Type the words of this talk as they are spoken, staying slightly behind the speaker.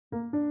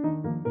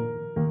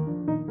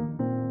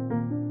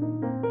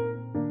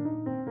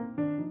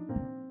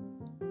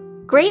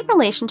Great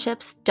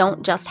relationships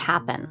don't just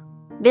happen.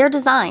 They're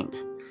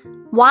designed.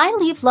 Why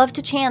leave love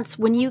to chance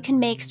when you can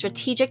make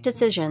strategic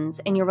decisions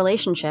in your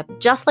relationship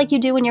just like you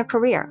do in your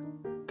career?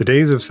 The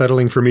days of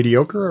settling for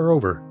mediocre are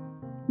over.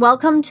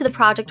 Welcome to the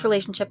Project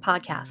Relationship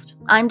Podcast.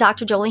 I'm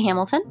Dr. Joli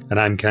Hamilton. And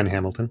I'm Ken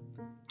Hamilton.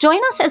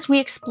 Join us as we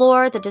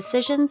explore the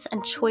decisions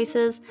and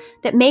choices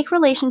that make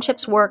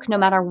relationships work no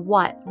matter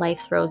what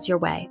life throws your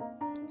way.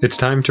 It's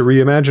time to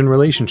reimagine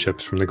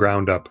relationships from the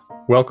ground up.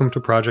 Welcome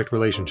to Project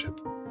Relationship.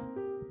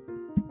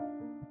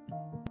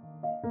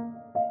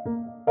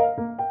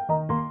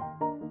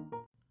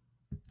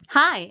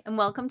 Hi, and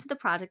welcome to the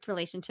Project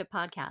Relationship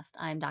Podcast.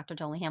 I'm Dr.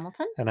 Joli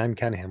Hamilton. And I'm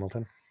Ken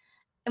Hamilton.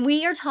 And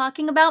we are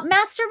talking about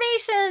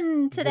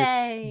masturbation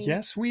today.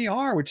 Yes, we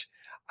are, which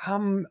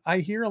I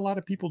hear a lot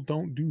of people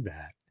don't do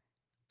that.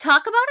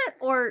 Talk about it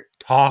or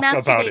Talk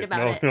masturbate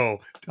about it. it? No,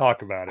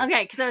 talk about it.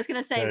 Okay, because I was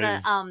going to say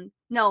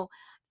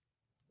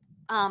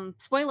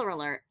spoiler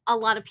alert, a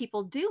lot of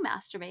people do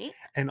masturbate.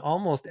 And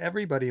almost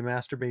everybody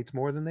masturbates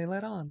more than they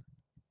let on.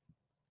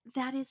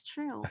 That is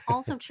true.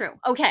 Also true.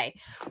 Okay.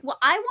 Well,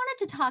 I wanted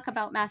to talk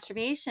about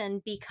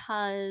masturbation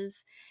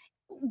because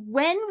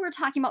when we're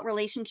talking about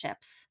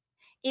relationships,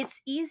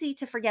 it's easy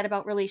to forget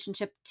about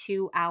relationship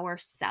to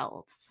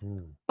ourselves.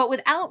 But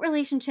without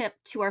relationship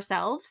to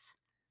ourselves,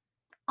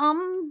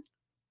 there's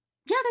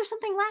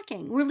something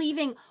lacking.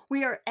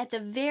 We are at the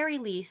very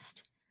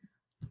least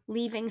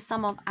leaving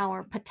some of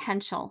our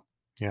potential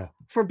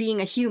for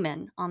being a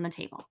human on the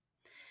table.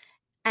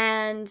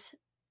 And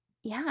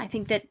I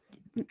think that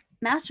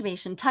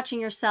masturbation, touching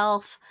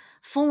yourself,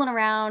 fooling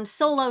around,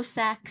 solo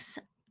sex,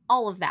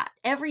 all of that,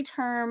 every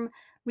term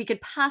we could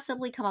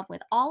possibly come up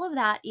with, all of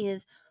that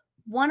is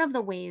one of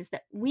the ways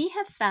that we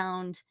have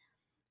found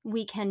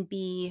we can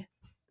be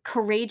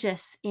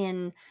courageous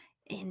in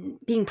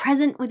being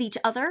present with each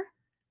other.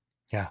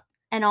 Yeah.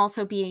 And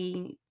also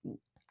being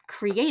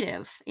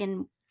creative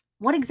in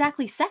what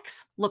exactly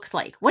sex looks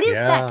like. What is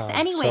sex?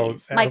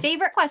 Anyways, my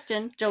favorite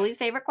question, Joli's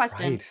favorite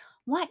question. Right.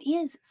 What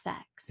is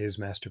sex? Is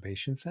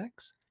masturbation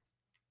sex?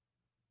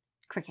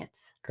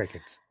 Crickets.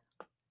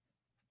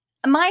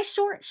 My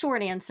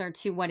short answer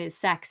to what is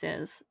sex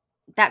is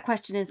that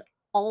question is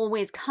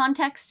always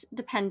context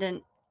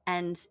dependent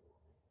and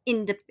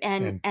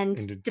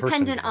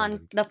dependent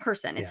on the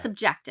person. It's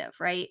subjective,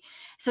 right?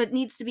 So it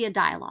needs to be a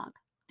dialogue.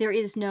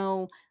 There's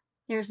no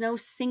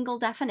single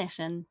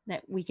definition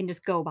that we can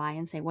just go by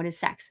and say what is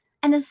sex.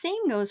 And the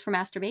same goes for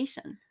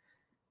masturbation.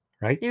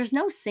 Right? There's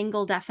no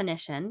single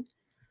definition,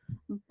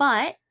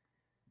 but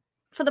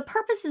for the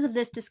purposes of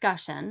this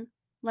discussion,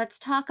 let's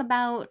talk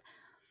about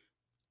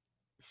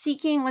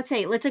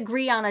let's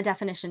agree on a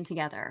definition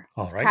together.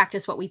 Let's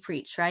practice what we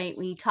preach, right?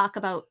 We talk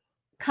about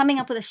coming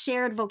up with a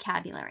shared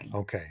vocabulary.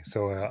 Okay,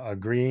 so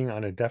agreeing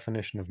on a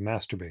definition of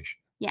masturbation.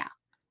 Yeah.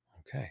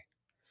 Okay.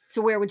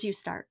 So where would you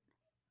start?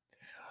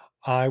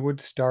 I would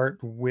start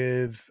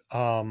with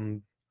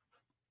personal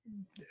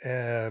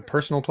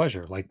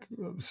pleasure, like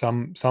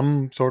some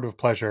sort of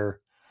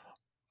pleasure.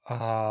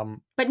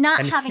 But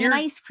not having an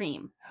ice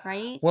cream,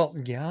 right? Well,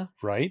 yeah,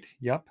 right.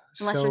 Yep.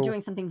 Unless you're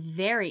doing something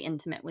very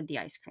intimate with the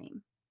ice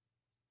cream.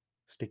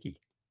 Sticky.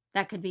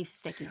 That could be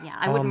sticky. Yeah.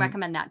 I wouldn't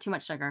recommend that. Too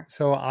much sugar.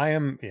 So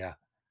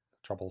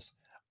troubles.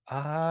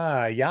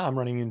 I'm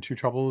running into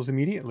troubles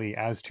immediately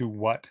as to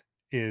what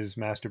is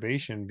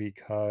masturbation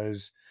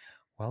because,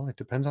 well, it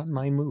depends on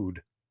my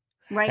mood.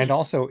 Right. And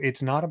also,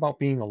 it's not about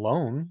being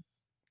alone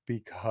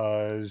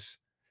because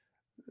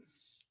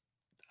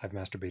I've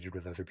masturbated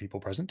with other people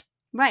present.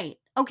 Right.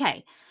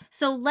 Okay.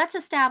 So let's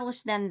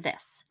establish then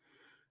this.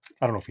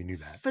 I don't know if you knew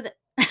that.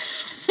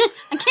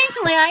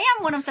 Occasionally, I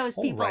am one of those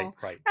people. Oh,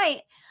 right.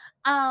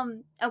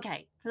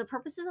 Okay. For the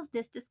purposes of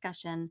this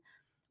discussion,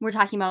 we're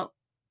talking about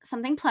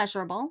something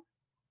pleasurable.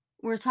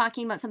 We're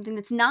talking about something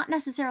that's not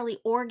necessarily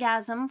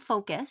orgasm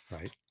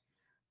focused,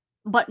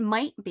 but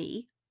might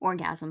be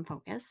orgasm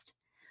focused.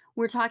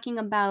 We're talking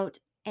about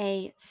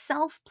a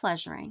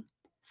self-pleasuring.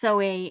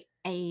 So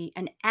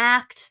an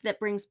act that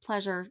brings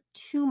pleasure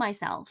to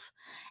myself.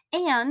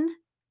 And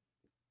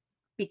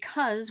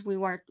because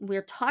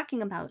we're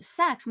talking about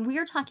sex,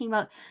 we're talking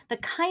about the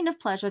kind of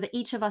pleasure that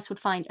each of us would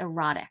find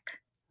erotic.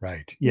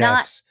 Right.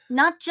 Yes.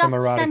 Not just some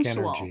erotic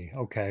sensual. Energy.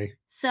 Okay.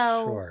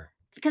 So, sure.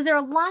 Because there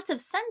are lots of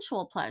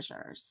sensual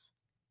pleasures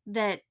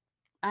that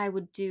I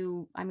would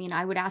do. I mean,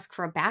 I would ask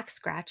for a back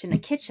scratch in the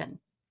kitchen.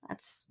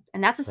 That's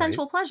a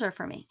sensual pleasure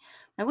for me.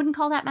 I wouldn't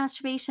call that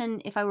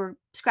masturbation if I were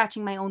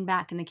scratching my own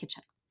back in the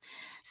kitchen.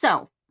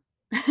 So,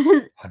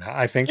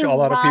 I think a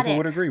lot of people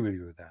would agree with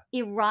you with that.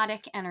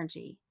 Erotic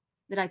energy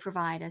that I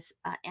provide as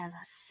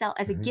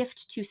a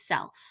gift to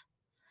self.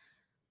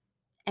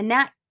 And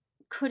that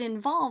could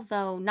involve,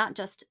 though, not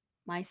just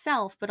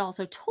myself, but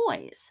also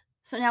toys.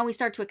 So now we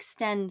start to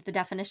extend the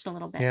definition a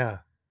little bit. Yeah.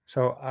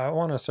 So I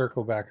want to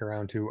circle back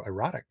around to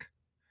erotic.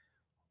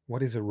 What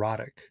does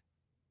erotic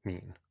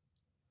mean?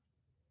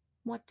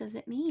 What does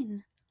it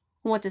mean?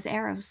 What does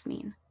eros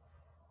mean?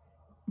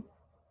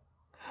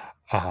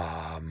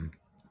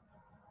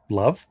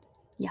 Love.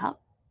 Yep.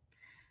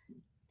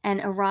 And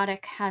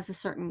erotic has a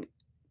certain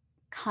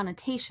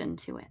connotation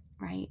to it,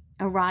 right?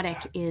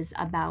 Erotic is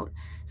about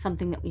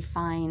something that we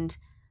find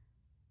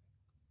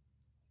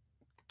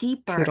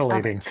deeper of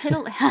Titillating.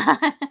 tittle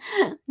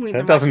we've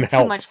That been watching doesn't too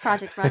help. much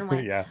Project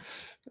Runway. Yeah.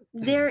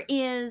 There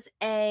is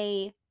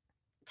a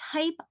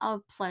type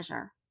of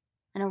pleasure,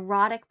 an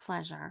erotic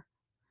pleasure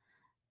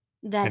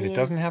that And it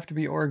doesn't is have to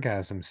be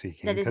orgasm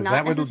seeking, that is because not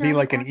that would be necessarily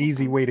like an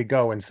easy orgasm. way to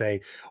go and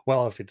say,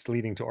 well, if it's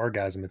leading to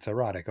orgasm, it's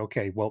erotic.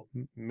 Okay, well,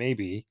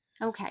 maybe.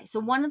 Okay, so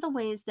one of the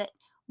ways that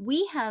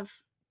we have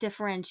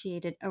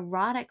differentiated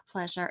erotic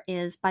pleasure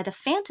is by the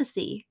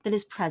fantasy that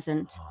is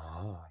present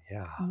Ah,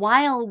 yeah.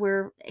 while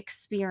we're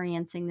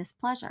experiencing this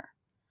pleasure.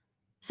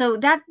 So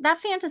that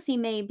fantasy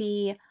may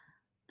be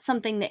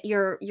something that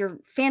you're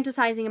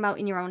fantasizing about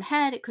in your own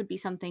head. It could be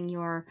something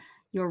you're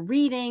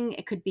reading.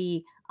 It could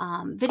be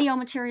video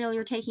material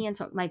you're taking in.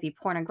 So it might be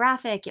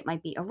pornographic. It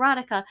might be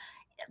erotica.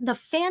 The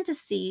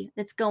fantasy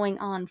that's going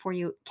on for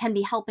you can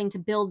be helping to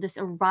build this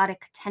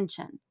erotic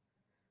tension.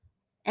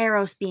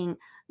 Eros being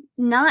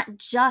not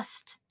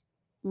just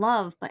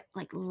love, but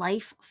like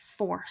life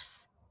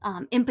force,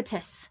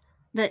 impetus.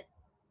 That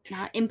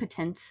not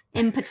impotence,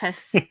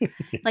 impetus,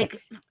 like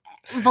Yes.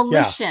 Yeah,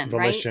 volition,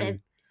 right?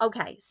 volition,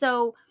 Okay,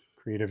 so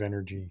creative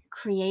energy.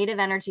 creative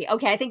energy.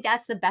 Okay, I think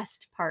that's the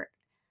best part.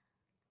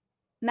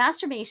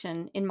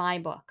 Masturbation in my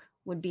book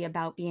would be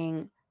about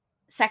being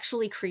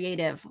sexually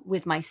creative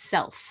with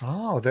myself.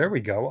 Oh, there we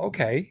go.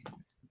 Okay.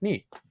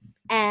 Neat.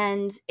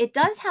 And it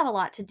does have a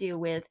lot to do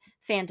with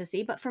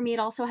fantasy, but for me, it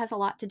also has a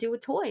lot to do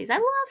with toys. I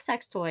love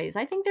sex toys.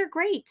 I think they're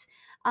great.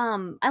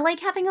 I like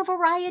having a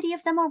variety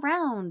of them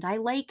around. I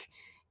like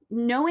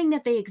knowing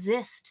that they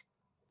exist,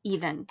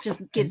 even just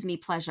And gives me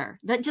pleasure.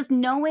 That just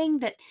knowing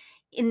that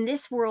in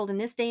this world, in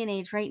this day and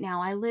age right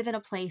now, I live in a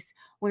place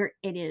where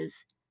it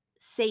is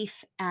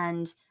safe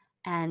and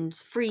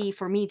free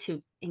for me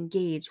to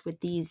engage with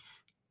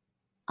these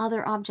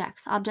other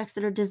objects, objects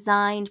that are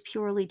designed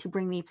purely to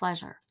bring me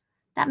pleasure.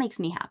 That makes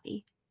me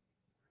happy.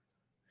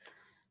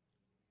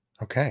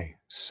 okay.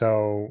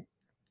 So,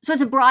 So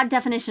it's a broad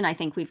definition I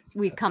think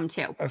we've come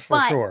to. for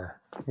But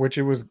sure, which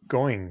it was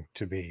going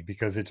to be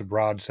because it's a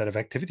broad set of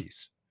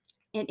activities.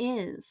 it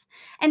is.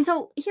 And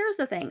so here's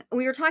the thing.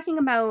 We were talking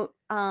about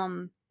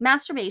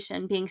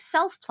masturbation being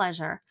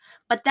self-pleasure,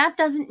 but that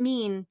doesn't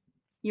mean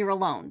you're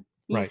alone.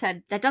 You Right.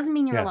 said that doesn't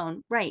mean you're Yeah.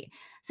 alone. Right.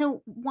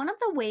 So one of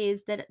the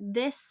ways that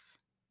this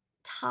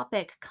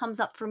topic comes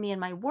up for me in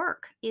my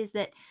work is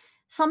that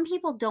some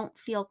people don't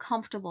feel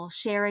comfortable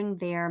sharing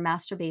their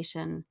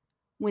masturbation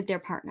with their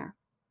partner.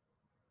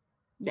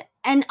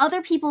 And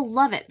other people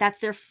love it. That's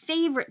their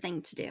favorite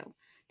thing to do.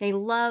 They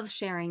love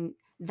sharing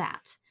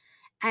that.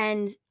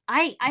 And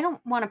I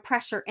don't want to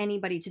pressure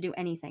anybody to do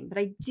anything, but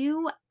I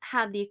do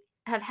had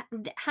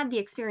the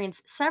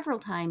experience several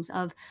times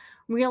of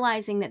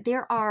realizing that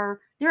there are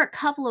a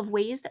couple of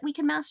ways that we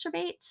can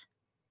masturbate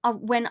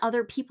when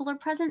other people are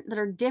present that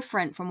are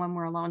different from when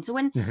we're alone. So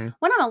Hmm.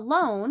 when I'm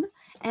alone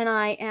and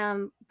I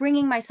am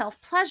bringing myself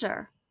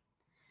pleasure,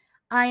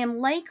 I am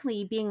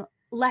likely being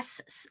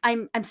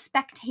I'm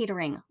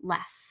spectatoring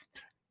less.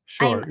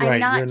 Sure. I'm Right. You're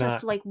not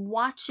just not like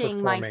watching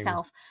performing.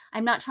 myself.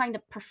 I'm not trying to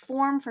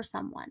perform for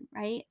someone,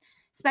 right?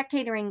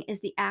 Spectatoring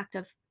is the act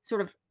of sort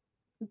of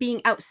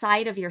being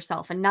outside of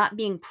yourself and not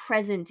being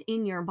present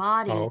in your Oh,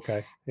 body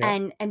okay.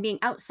 Yeah. and being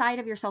outside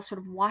of yourself sort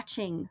of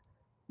watching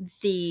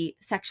the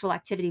sexual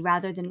activity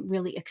rather than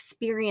really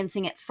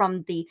experiencing it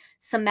from the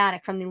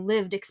somatic from the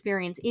lived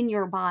experience in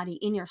your body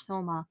in your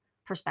soma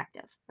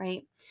perspective,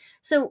 right?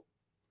 So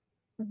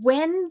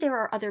when there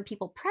are other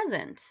people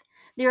present,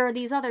 there are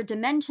these other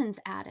dimensions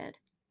added.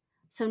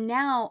 So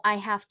now I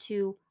have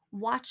to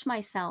watch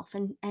myself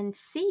and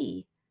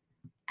see,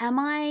 am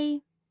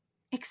I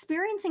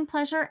experiencing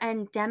pleasure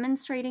and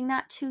demonstrating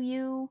that to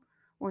you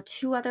or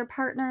to other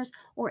partners,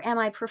 or am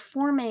I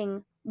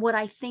performing what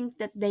I think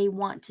that they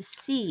want to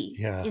see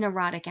Yeah. in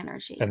erotic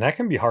energy? And that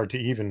can be hard to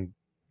even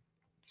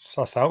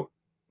suss out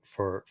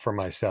for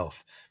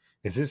myself.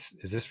 Is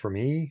this for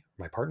me,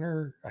 my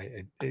partner?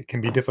 It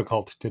can be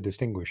difficult to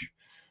distinguish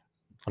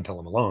until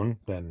I'm alone.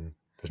 Then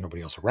there's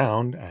nobody else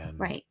around, and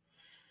Right.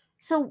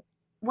 So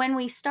when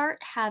we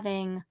start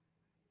having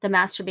the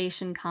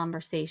masturbation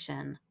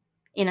conversation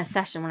in a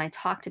session, when I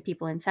talk to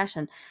people in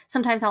session,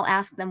 sometimes I'll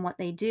ask them what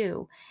they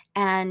do.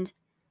 And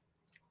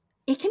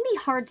it can be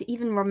hard to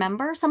even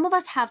remember. Some of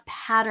us have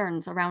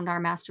patterns around our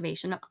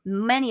masturbation.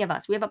 Many of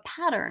us, we have a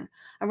pattern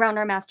around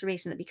our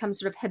masturbation that becomes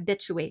sort of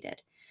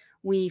habituated.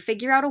 We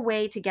figure out a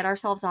way to get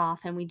ourselves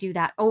off, and we do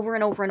that over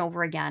and over and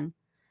over again.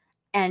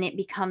 And it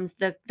becomes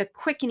the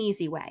quick and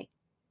easy way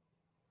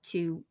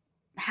to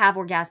have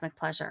orgasmic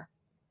pleasure.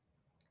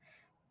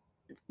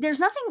 There's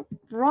nothing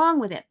wrong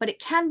with it, but it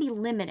can be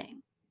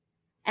limiting.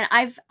 And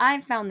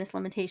I've found this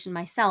limitation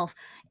myself.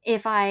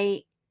 If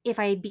I if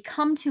I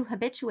become too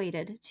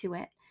habituated to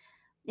it,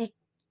 it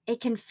it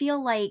can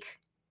feel like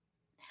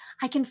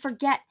I can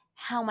forget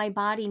how my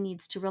body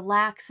needs to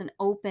relax and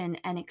open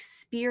and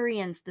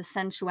experience the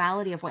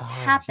sensuality of what's oh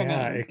yeah, happening.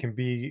 it can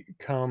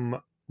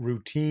become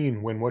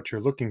routine when what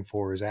you're looking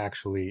for is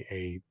actually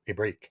a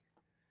break.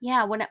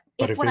 Yeah,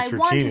 But if if what I it's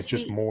want routine, is it's to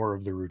just be more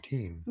of the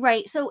routine.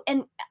 right. So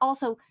and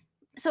also,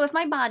 so if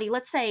my body,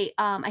 let's say,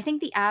 I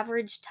think the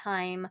average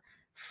time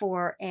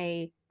for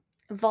a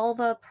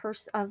vulva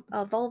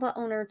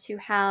owner to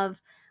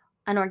have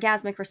an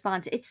orgasmic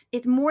response,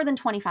 it's more than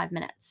 25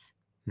 minutes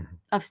Mhm.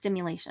 of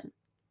stimulation.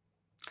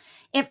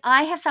 If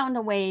I have found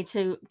a way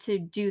to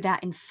do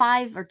that in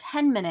 5 or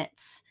 10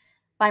 minutes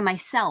by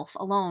myself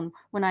alone,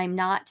 when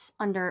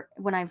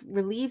I've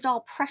relieved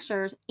all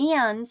pressures,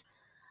 and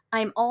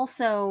I'm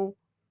also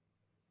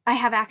I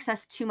have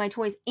access to my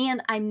toys,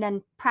 and I'm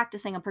then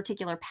practicing a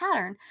particular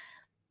pattern,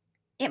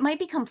 it might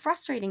become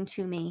frustrating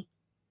to me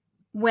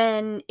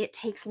when it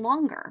takes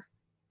longer,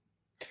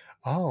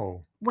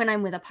 Oh. when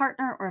I'm with a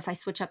partner or if I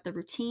switch up the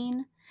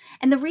routine.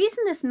 And the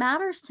reason this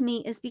matters to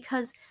me is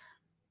because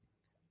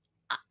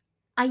I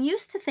I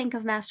used to think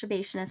of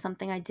masturbation as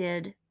something I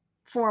did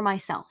for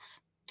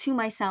myself, to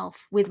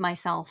myself, with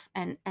myself,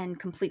 and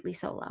completely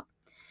solo.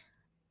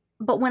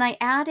 But when I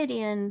added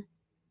in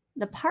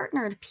the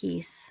partnered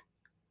piece,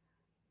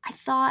 I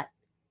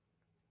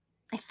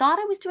thought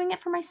I was doing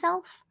it for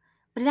myself,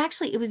 but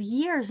it was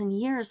years and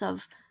years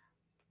of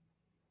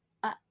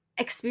uh,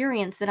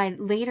 experience that I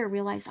later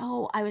realized,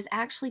 oh, I was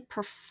actually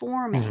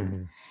performing.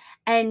 Mhm.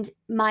 And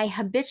my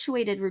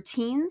habituated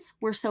routines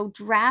were so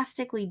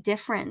drastically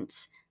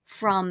different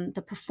from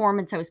the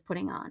performance I was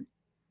putting on.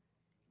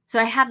 So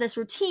I have this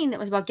routine that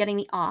was about getting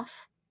me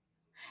off,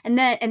 and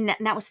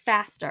that was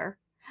faster.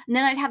 And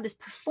then I'd have this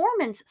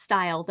performance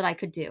style that I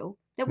could do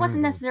that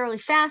wasn't Mhm. necessarily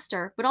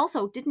faster, but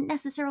also didn't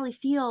necessarily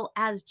feel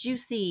as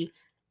juicy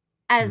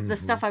as the Mhm.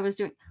 stuff I was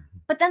doing.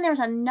 Mhm. But then there's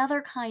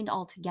another kind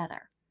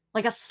altogether,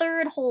 like a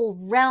third whole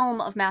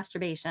realm of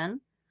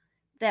masturbation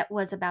that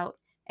was about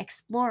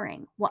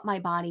exploring what my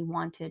body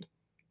wanted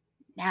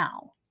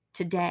now,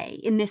 today,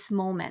 in this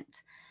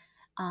moment.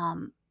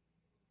 Um,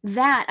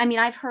 I mean,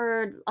 I've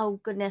heard, oh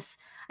goodness,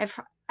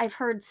 I've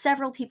heard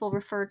several people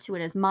refer to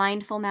it as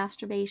mindful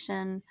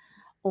masturbation,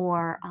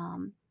 or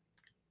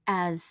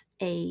as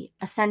a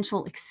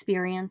sensual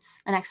experience,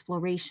 an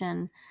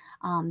exploration.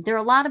 There are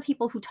a lot of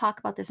people who talk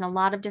about this in a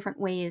lot of different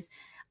ways.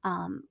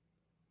 Um,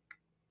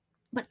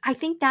 but I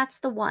think that's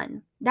the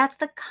one. That's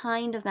the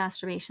kind of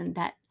masturbation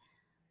that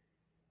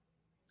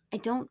I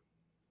don't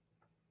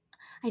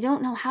I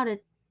don't know how to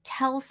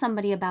tell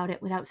somebody about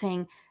it without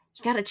saying,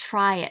 "You gotta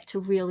try it to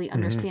really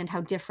Mhm. understand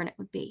how different it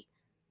would be."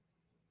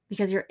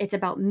 Because it's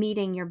about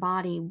meeting your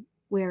body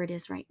where it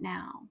is right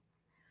now.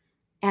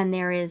 And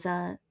there's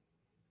a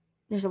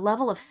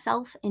level of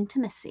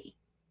self-intimacy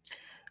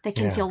that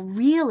can Yeah. feel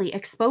really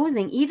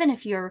exposing, even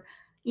if you're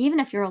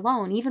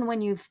alone, even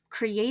when you've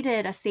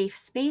created a safe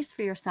space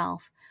for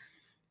yourself,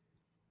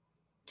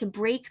 to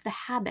break the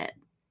habit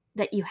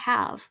that you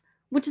have,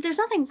 which there's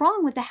nothing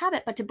wrong with the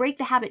habit, but to break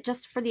the habit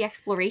just for the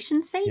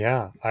exploration's sake,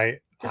 Yeah.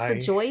 just for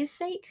joy's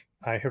sake.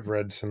 I have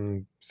read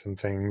some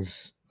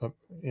things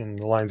in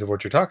the lines of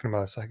what you're talking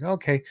about. It's like,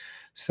 okay,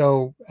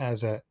 so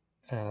as a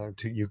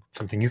to you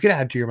something you could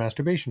add to your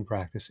masturbation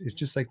practice is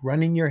just like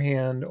running your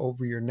hand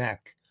over your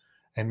neck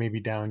and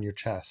maybe down your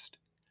chest.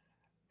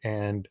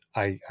 And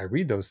I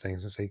read those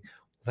things and say,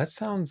 well, that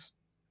sounds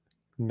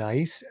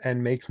nice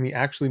and makes me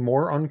actually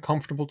more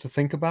uncomfortable to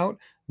think about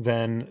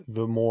than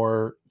the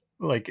more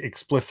like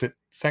explicit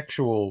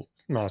sexual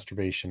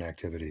masturbation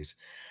activities.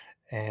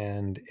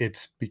 And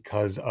it's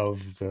because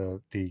of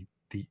the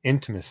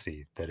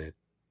intimacy that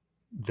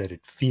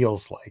it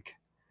feels like.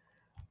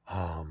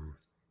 um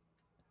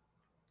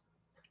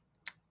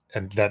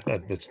and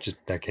that's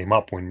just that came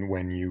up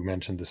when you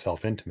mentioned the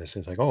self intimacy.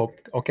 It's like, oh,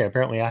 okay,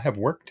 apparently I have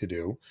work to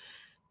do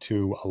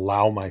to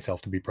allow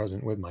myself to be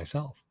present with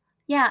myself.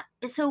 Yeah,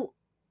 so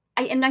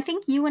I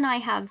think you and I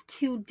have we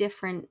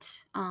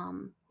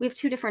have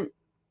two different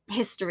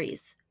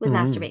histories with Hmm.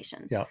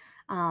 masturbation. Yeah.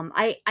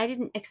 I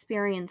didn't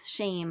experience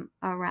shame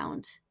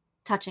around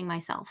touching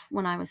myself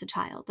when I was a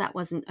child. That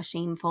wasn't a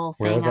shameful thing.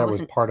 Whereas I that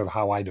was wasn't part of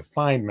how I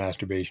defined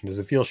masturbation. Does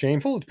it feel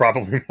shameful? It's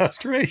probably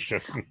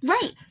masturbation.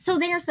 right. So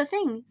there's the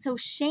thing. So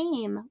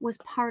shame was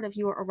part of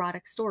your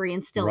erotic story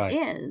and still Right.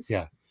 is.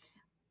 Yeah.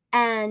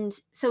 And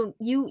so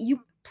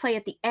you play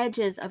at the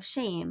edges of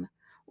shame.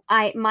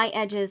 My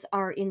edges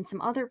are in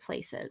some other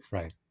places.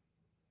 Right.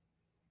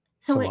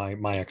 So So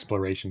my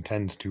exploration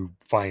tends to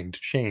find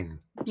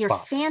shame your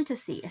spots.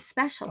 fantasy Oh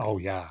especially,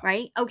 yeah.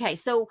 right? Okay,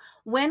 so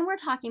when we're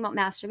talking about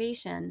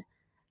masturbation,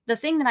 the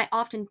thing that I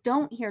often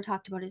don't hear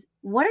talked about is,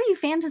 what are you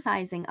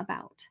fantasizing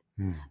about?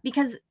 Hmm.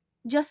 Because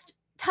just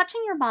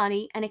touching your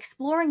body and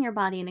exploring your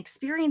body and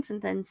experiencing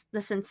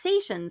the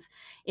sensations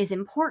is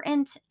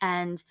important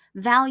and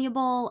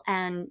valuable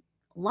and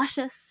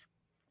luscious.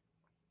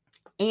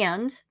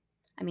 And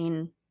I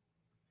mean,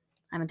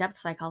 I'm a depth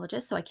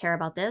psychologist, so I care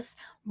about this.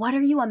 What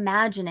are you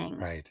imagining?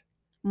 Right.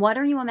 What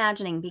are you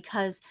imagining?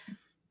 Because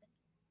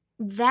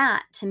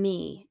that to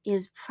me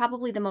is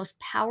probably the most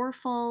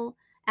powerful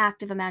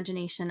act of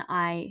imagination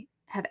I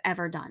have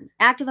ever done.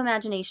 Active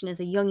imagination is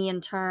a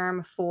Jungian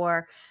term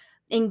for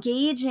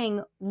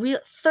engaging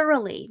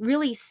thoroughly,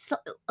 really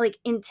like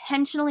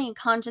intentionally and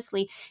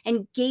consciously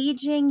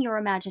engaging your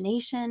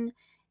imagination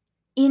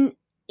in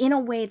in a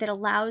way that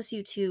allows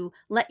you to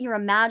let your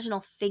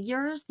imaginal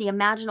figures, the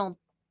imaginal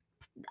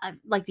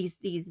like these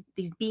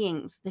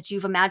beings that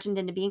you've imagined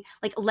into being,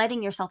 like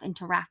letting yourself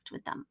interact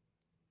with them.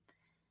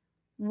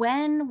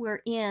 When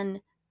we're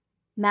in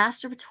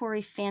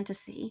masturbatory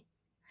fantasy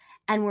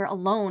and we're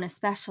alone,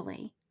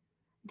 especially,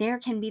 there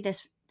can be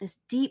this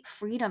deep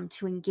freedom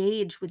to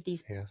engage with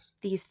Yes.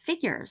 these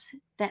figures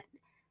that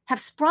have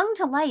sprung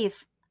to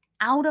life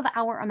out of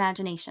our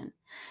imagination.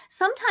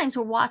 Sometimes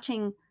we're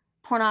watching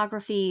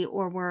pornography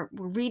or we're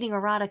reading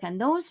erotica, and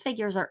those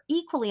figures are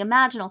equally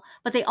imaginal,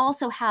 but they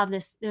also have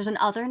this, there's an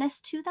otherness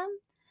to them.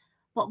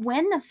 But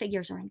when the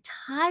figures are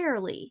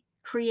entirely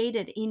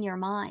created in your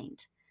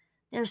mind,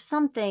 there's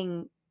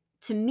something,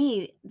 to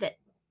me,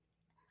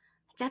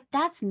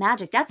 that's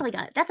magic. That's like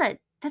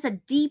that's a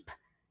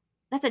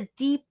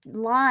deep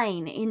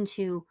line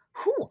into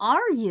who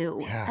are you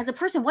Yeah. as a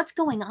person? What's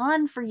going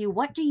on for you?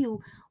 What do you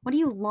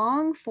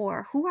long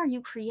for? Who are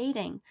you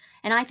creating?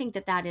 And I think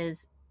that that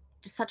is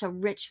just such a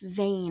rich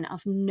vein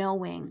of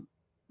knowing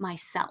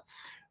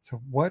myself. So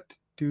what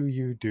do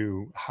you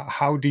do?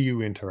 How do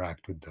you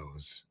interact with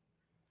those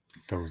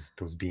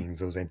beings,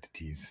 those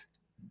entities?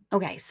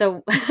 Okay,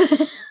 so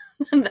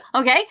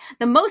okay,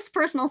 the most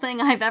personal thing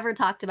I've ever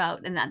talked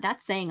about, and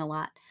that's saying a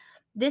lot.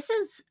 This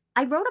is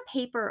I wrote a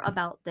paper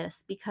about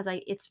this because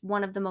I it's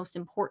one of the most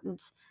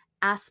important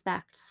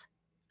aspects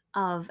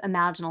of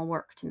imaginal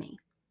work to me.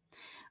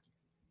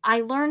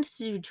 I learned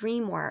to do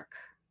dream work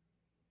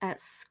at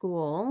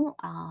school.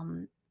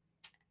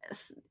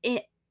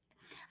 It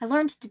I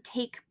learned to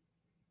take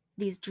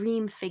these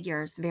dream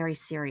figures very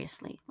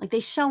seriously. Like they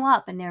show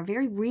up and they're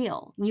very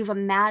real. You've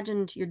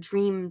imagined your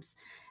dreams,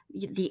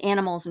 the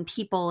animals and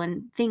people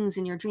and things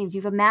in your dreams.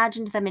 You've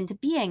imagined them into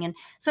being. And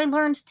so I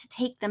learned to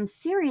take them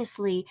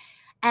seriously.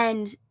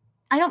 And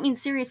I don't mean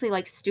seriously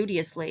like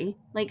studiously,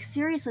 like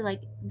seriously,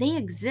 like they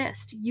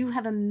exist. You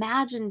have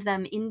imagined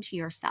them into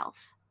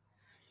yourself.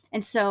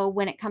 And so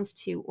when it comes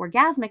to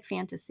orgasmic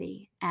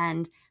fantasy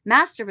and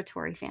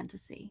masturbatory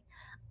fantasy,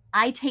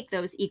 I take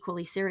those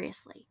equally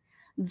seriously.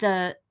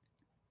 The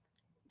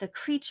the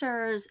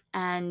creatures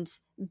and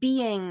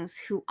beings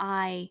who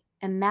I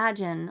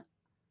imagine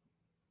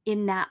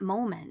in that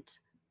moment,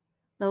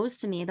 those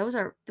to me, those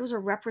are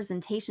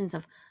representations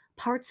of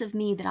parts of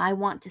me that I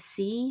want to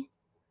see.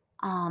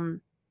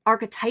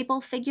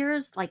 Archetypal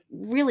figures, like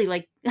really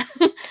like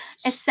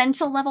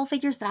essential level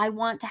figures that I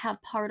want to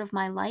have part of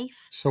my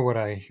life. So what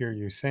I hear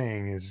you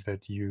saying is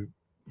that you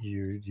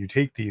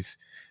take these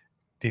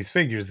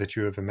figures that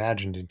you have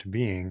imagined into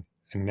being,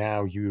 and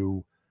now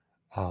you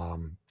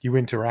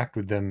interact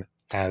with them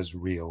as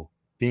real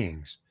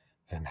beings,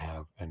 and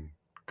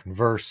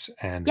converse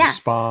and Yes.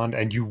 respond,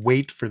 and you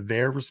wait for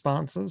their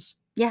responses.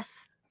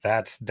 Yes.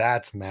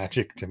 That's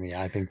magic to me.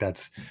 I think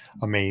that's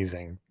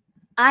amazing.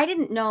 I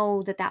didn't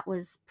know that that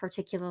was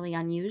particularly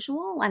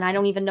unusual, and I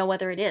don't even know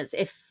whether it is.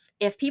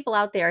 If people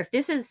out there, if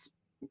this is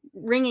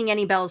ringing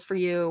any bells for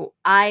you,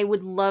 I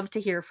would love to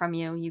hear from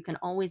you. You can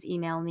always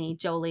email me,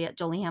 Joli at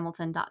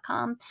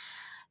jolihamilton.com.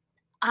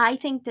 I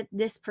think that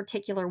this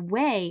particular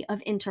way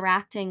of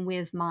interacting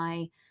with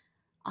my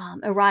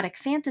erotic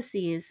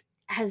fantasies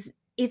has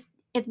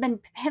it's been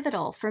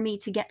pivotal for me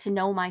to get to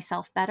know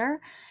myself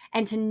better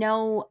and to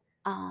know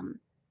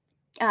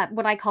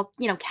what I call,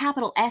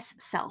 capital S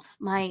self,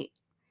 my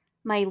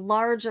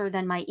larger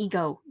than my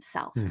ego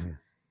self, Mhm.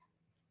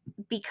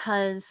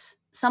 because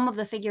some of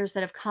the figures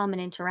that have come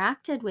and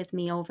interacted with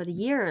me over the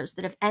years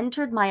that have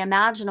entered my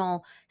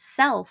imaginal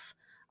self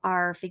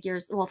are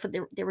figures. Well,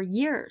 there were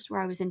years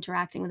where I was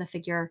interacting with a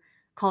figure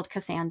called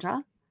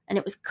Cassandra, and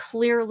it was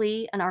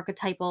clearly an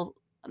archetypal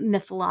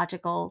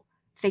mythological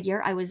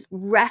figure. I was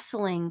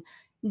wrestling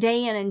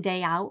day in and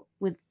day out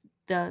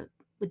the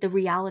with the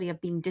reality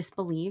of being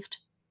disbelieved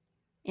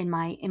in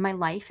my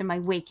life, in my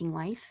waking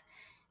life.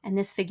 And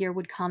this figure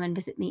would come and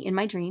visit me in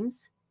my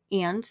dreams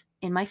and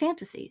in my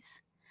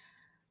fantasies.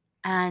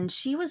 And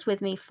she was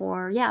with me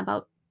for, yeah,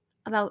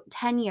 about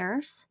 10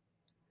 years.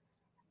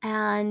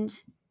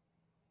 And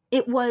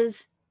it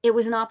was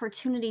an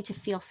opportunity to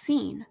feel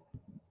seen.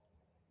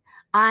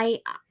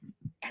 I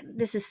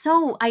this is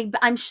so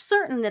I'm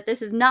certain that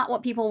this is not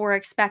what people were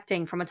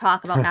expecting from a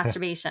talk about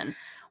masturbation.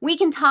 We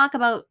can talk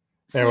about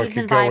Oh, it sleeves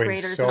could and go in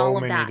vibrators and so all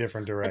of many that.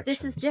 different But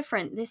this is directions.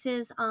 different. This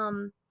is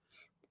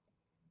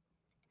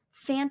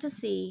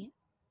fantasy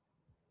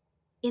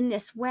in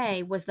this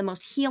way was the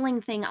most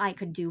healing thing I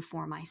could do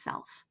for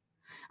myself.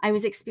 I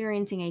was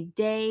experiencing a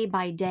day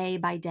by day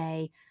by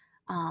day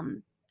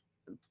um,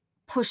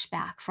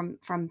 pushback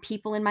from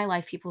people in my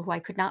life, people who I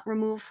could not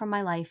remove from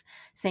my life,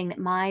 saying that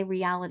my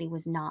reality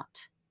was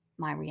not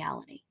my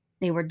reality.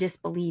 They were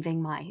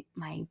disbelieving my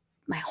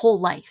whole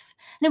life,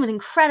 and it was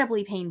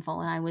incredibly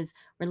painful. And I was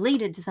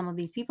related to some of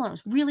these people, and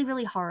it was really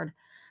really hard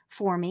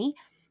for me.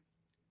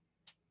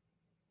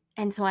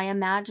 And so I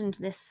imagined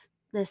this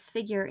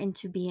figure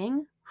into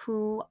being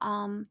who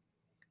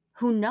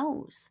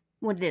knows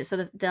what it is.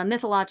 So the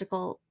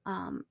mythological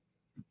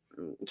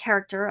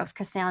character of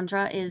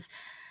Cassandra is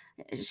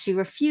she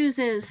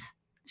refuses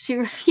she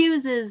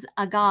refuses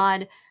a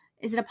god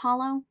Is it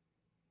Apollo?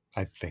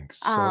 I think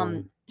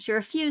so. She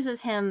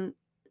refuses him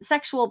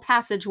sexual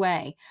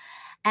passageway,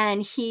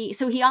 and he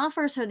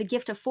offers her the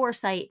gift of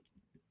foresight,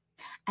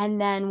 and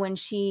then when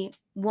she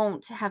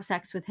won't have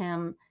sex with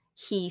him,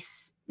 he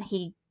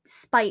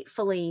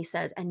spitefully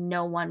says, "And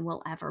no one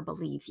will ever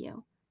believe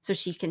you." So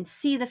she can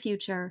see the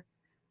future,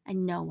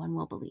 and no one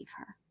will believe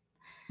her.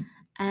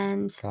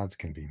 And Gods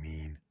can be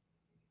mean.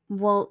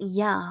 well,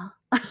 yeah.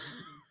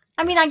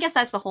 I mean, Yeah. I guess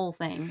that's the whole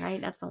thing,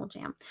 right? That's the whole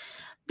jam.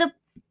 The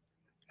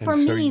And For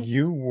so me,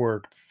 you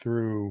worked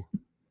through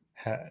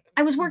ha-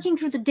 I was working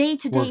through the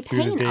day-to-day worked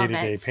through the pain of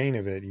day-to-day it. pain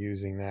of it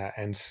using that,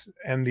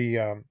 and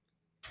the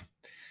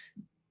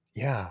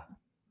yeah.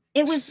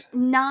 It was S-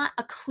 not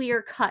a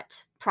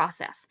clear-cut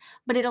process,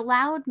 but it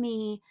allowed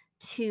me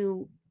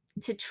to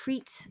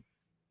treat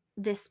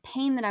this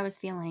pain that I was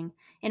feeling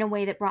in a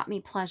way that brought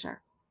me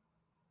pleasure.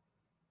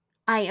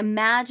 I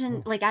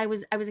imagine oh, like I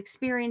was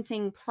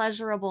experiencing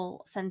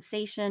pleasurable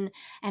sensation,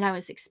 and I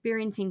was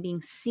experiencing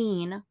being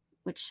seen,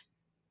 which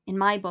in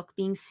my book,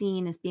 being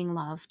seen is being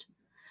loved.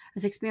 I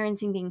was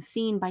experiencing being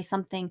seen by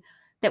something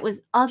that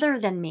was other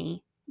than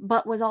me,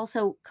 but was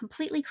also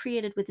completely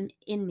created within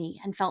in me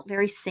and felt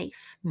very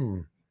safe.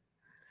 hmm.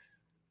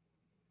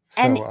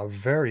 And So a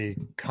very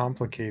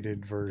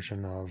complicated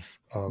version of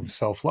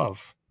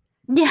self-love.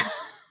 yeah,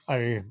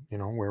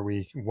 Where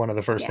we one of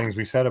the first yeah. things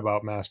we said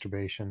about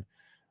masturbation,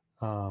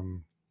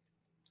 um,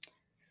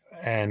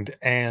 and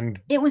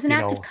It was an you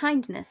act of know,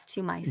 kindness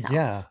to yeah, myself.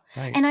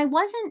 right. And I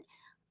wasn't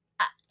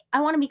I,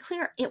 I want to be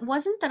clear, it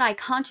wasn't that I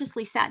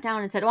consciously sat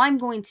down and said, "Oh, I'm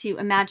going to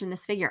imagine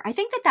this figure." I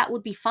think that that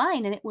would be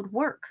fine and it would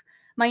work.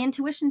 My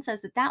intuition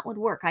says that that would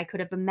work. I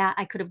could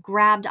have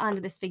grabbed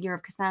onto this figure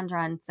of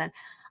Cassandra and said,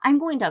 "I'm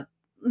going to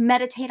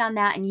meditate on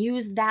that and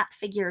use that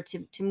figure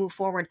to move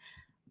forward."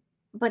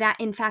 But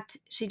in fact,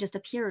 she just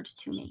appeared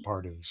to It's a me.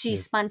 part of She it.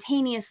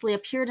 spontaneously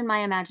appeared in my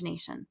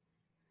imagination.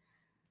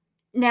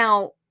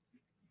 Now,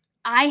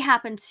 I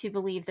happen to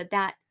believe that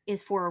that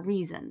is for a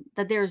reason.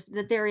 That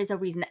there is a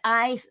reason.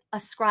 I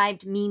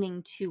ascribed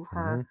meaning to Hmm.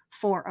 her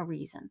for a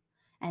reason.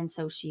 And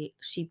so she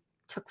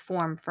took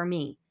form for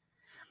me.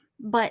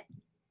 But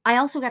I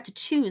also got to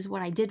choose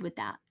what I did with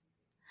that.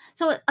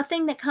 So a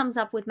thing that comes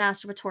up with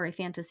masturbatory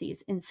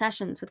fantasies in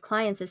sessions with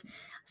clients is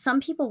some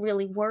people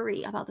really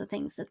worry about the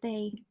things that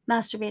they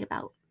masturbate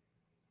about.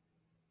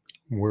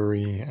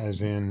 Worry,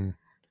 as in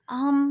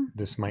Um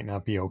this might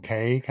not be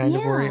okay, kind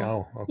of worry. yeah.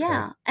 Oh, okay.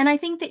 Yeah. And I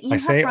think that I you have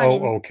say, run oh,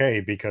 in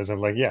okay, because I'm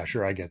like, yeah,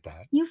 sure, I get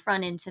that. You've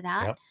run into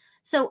that. Yep.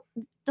 So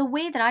the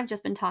way that I've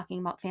just been talking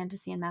about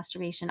fantasy and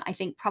masturbation, I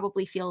think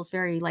probably feels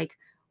very like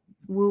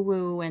woo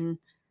woo and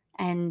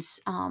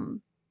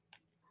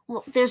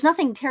well, there's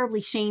nothing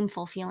terribly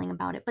shameful feeling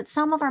about it, but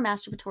some of our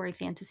masturbatory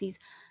fantasies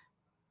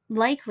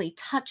likely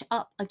touch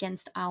up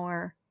against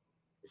our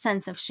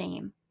sense of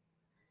shame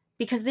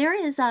because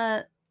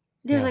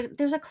Yeah.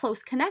 there's a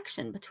close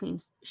connection between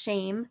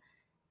shame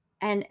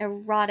and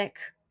erotic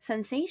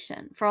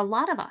sensation for a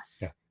lot of Yeah.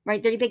 us,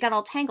 right? They got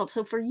all tangled.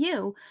 So for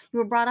you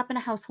were brought up in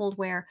a household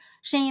where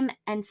shame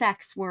and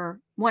sex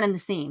were one and the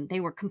same. They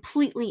were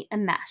completely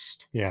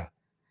enmeshed. Yeah.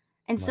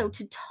 And so My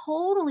to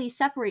totally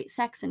separate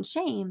sex and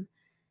shame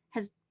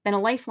has been a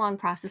lifelong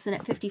process. And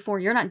at 54,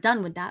 you're not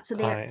done with that. So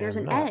I there's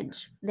am an not.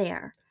 edge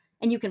there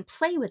and you can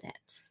play with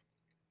it.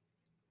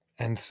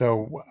 And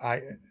so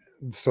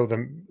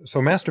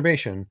so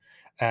masturbation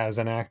as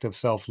an act of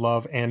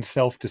self-love and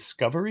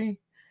self-discovery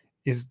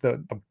is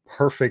the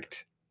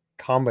perfect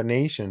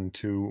combination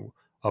to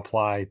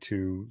apply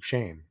to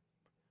shame.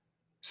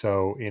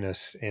 So in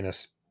a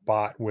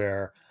spot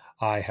where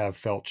I have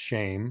felt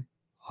shame,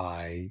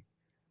 I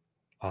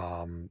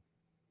um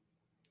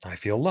I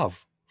feel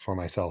love for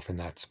myself in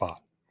that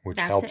spot, which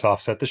That's helps it.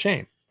 offset the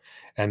shame.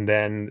 And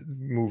then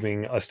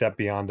moving a step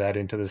beyond that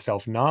into the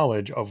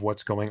self-knowledge of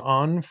what's going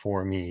on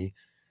for me,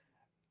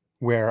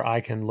 where I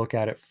can look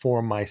at it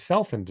for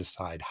myself and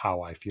decide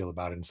how I feel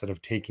about it instead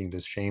of taking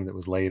this shame that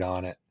was laid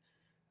on it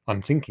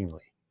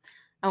unthinkingly.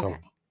 Okay.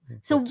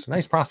 So So, it's a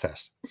nice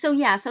process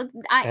yeah, so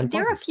and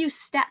there are a pleasant. few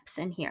steps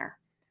in here.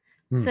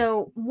 Hmm.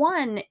 So,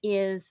 one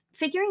is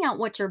figuring out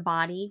what your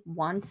body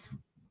wants,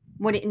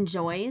 what it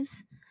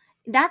enjoys.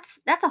 That's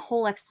a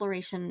whole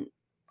exploration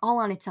all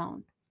on its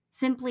own.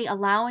 Simply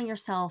allowing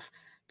yourself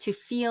to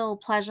feel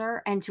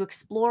pleasure and to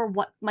explore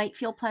what might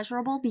feel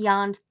pleasurable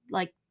beyond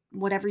like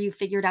whatever you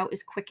figured out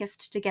is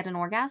quickest to get an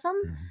orgasm.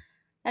 Mhm.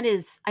 That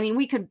is, I mean,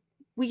 we could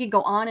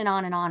go on and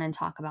on and on and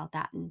talk about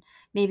that, and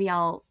maybe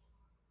I'll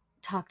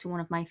talk to one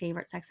of my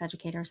favorite sex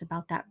educators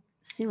about that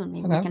soon.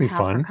 Maybe Oh, we that would can be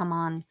have her fun. come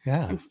on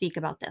Yeah, and speak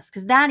about this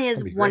because that is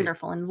that'd be great.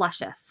 wonderful and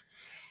luscious.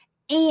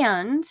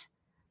 And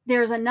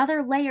there's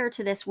another layer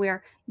to this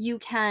where you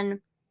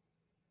can,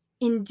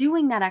 in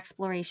doing that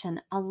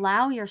exploration,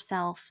 allow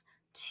yourself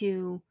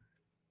to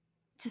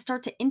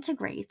start to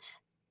integrate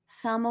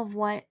some of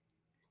what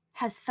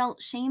has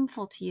felt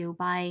shameful to you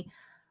by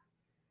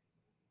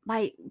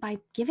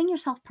giving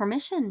yourself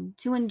permission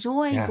to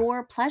enjoy Yeah.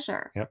 your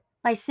pleasure Yep.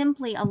 by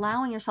simply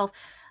allowing yourself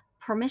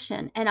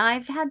permission. And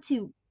I've had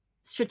to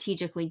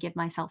strategically give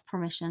myself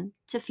permission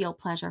to feel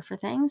pleasure for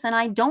things, and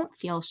I don't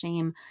feel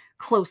shame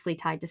closely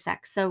tied to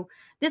sex. So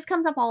this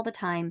comes up all the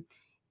time.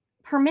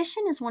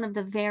 Permission is one of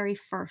the very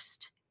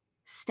first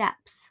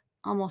steps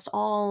almost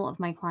all of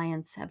my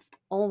clients have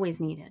always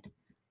needed.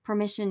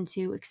 Permission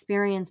to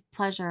experience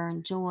pleasure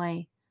and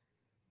joy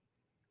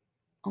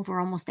over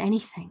almost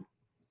anything.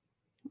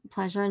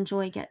 Pleasure and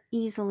joy get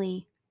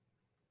easily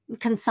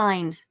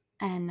consigned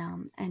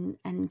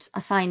and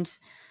assigned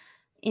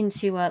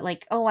into a,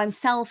 like, oh, I'm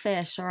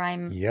selfish, or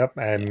I'm, Yep,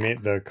 I yeah.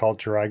 admit the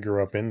culture I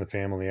grew up in, the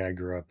family I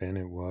grew up in,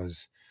 it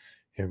was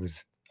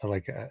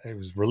like, it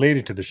was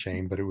related to the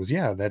shame, but it was,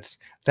 yeah,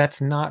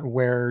 that's not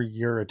where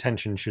your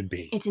attention should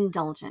be. It's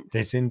indulgent.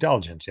 It's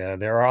indulgence. Yeah,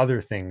 there are other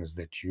things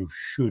that you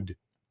should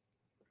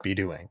be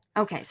doing.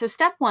 Okay, so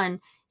step one,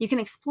 you can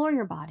explore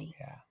your body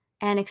Yeah.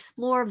 and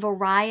explore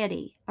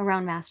variety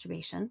around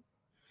masturbation.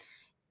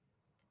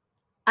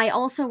 I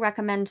also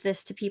recommend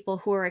this to people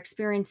who are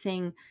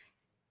experiencing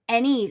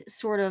any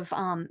sort of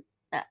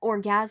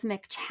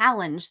orgasmic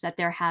challenge that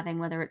they're having,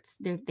 whether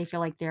they feel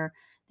like they're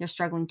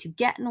struggling to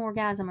get an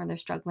orgasm, or they're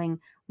struggling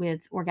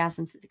with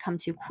orgasms that come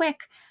too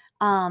quick,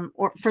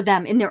 or for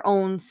them in their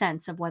own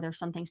sense of whether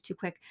something's too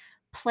quick.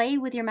 Play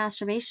with your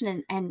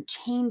masturbation and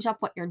change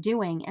up what you're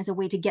doing as a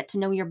way to get to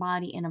know your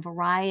body in a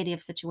variety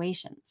of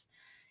situations.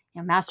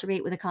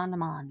 Masturbate with a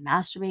condom on,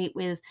 masturbate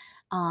with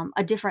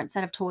a different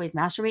set of toys,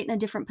 masturbate in a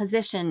different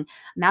position,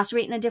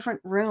 masturbate in a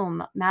different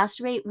room,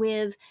 masturbate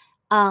with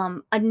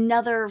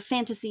another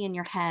fantasy in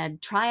your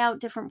head, try out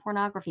different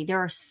pornography. There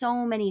are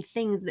so many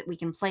things that we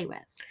can play with.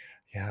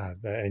 Yeah,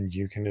 and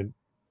you can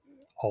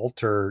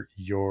alter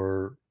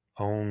your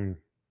own,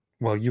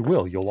 well, you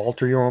will. You'll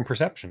alter your own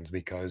perceptions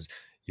because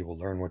you will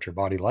learn what your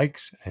body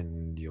likes,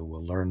 and you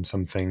will learn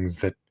some things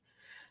that,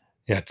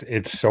 yeah,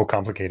 it's so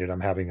complicated.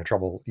 I'm having a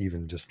trouble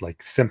even just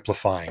like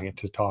simplifying it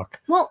to talk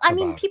Well, I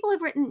mean, about it. people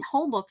have written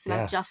whole books about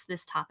Yeah, just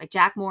this topic.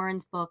 Jack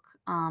Morin's book,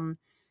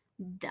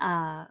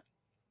 uh,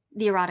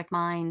 The Erotic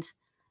Mind,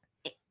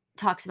 it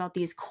talks about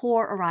these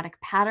core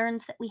erotic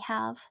patterns that we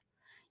have.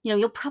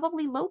 You'll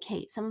probably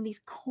locate some of these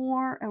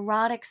core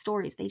erotic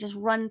stories. They just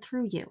run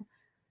through you.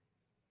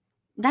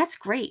 That's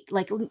great.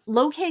 Like,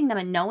 locating them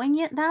and knowing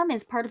them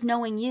is part of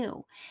knowing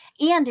you.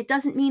 And it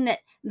doesn't mean that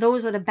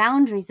those are the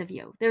boundaries of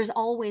you. There's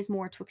always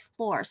more to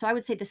explore. So I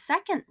would say the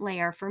second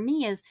layer for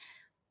me is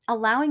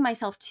allowing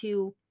myself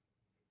to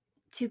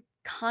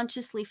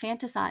consciously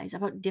fantasize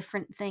about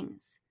different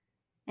things,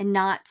 and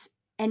not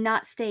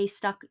stay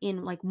stuck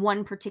in like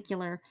one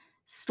particular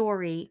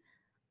story.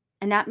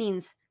 And that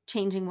means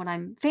changing what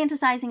I'm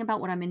fantasizing about,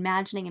 what I'm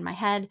imagining in my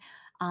head,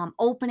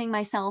 opening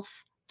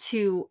myself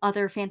to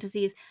other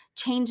fantasies,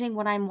 changing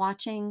what I'm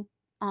watching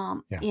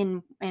yeah,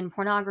 in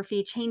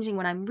pornography, changing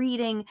what I'm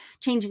reading,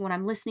 changing what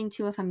I'm listening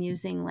to if I'm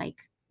using like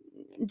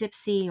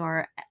Dipsy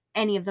or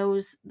any of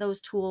those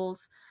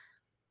tools.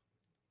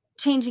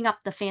 Changing up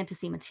the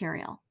fantasy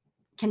material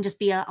can just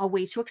be a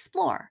way to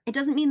explore. It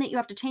doesn't mean that you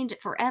have to change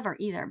it forever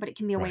either, but it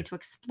can be a way right. to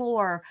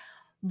explore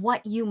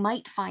what you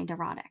might find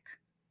erotic.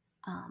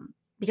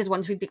 Because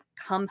once we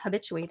become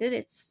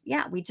habituated,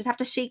 yeah, we just have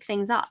to shake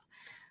things up.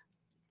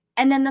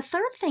 And then the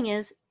third thing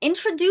is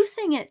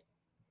introducing it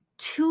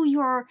to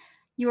your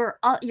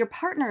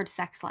partnered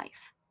sex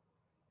life.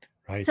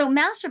 Right. So And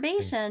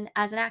masturbation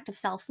as an act of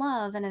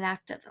self-love and an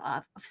act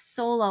of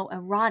solo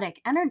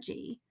erotic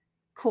energy,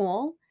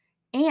 cool.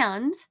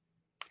 And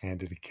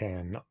and it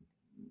can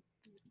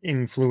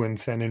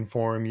influence and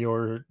inform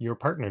your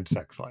partnered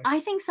sex I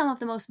life. think some of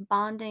the most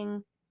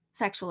bonding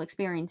sexual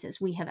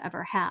experiences we have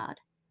ever had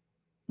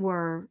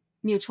were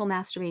mutual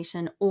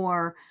masturbation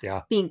or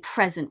Yeah. being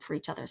present for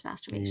each other's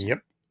masturbation.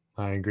 Yep.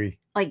 I agree.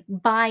 Like,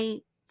 by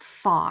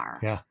far.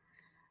 Yeah.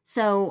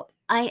 So,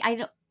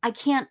 I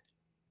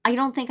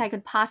don't think I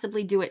could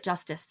possibly do it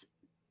justice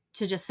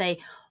to just say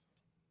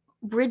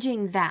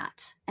bridging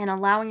that and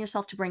allowing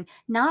yourself to bring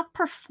not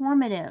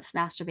performative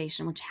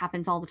masturbation, which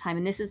happens all the time,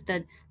 and this is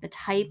the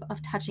type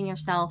of touching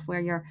yourself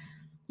where you're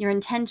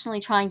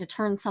intentionally trying to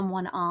turn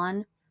someone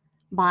on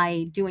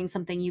by doing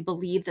something you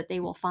believe that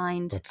they will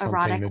find But something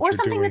erotic, that or you're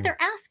something that doing,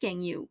 they're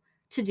asking you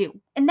to do.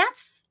 And that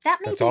may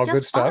that's be all good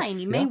just fine. stuff.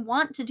 You may Yeah.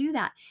 want to do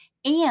that.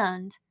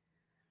 And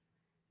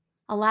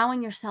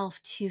allowing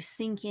yourself to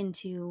sink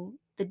into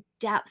the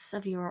depths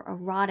of your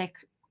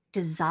erotic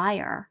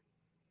desire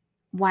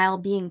while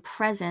being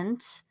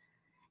present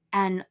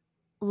and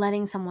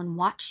letting someone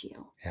watch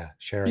you. Yeah.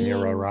 Sharing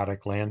your Being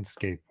erotic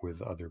landscape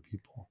with other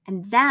people.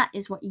 And that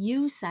is what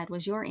you said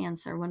was your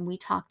answer when we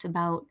talked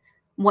about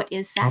what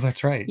is Oh, that's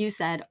sex. right. You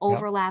said Yep.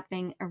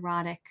 overlapping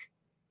erotic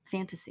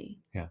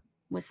fantasy Yeah.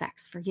 was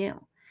sex for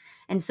you.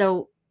 And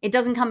so it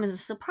doesn't come as a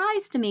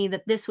surprise to me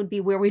that this would be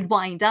where we'd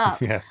wind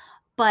up, Yeah.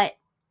 but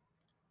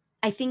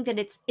I think that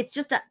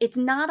it's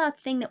not a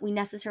thing that we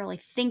necessarily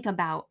think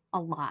about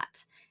a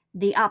lot.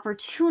 The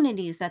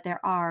opportunities that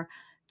there are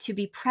to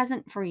be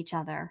present for each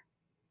other,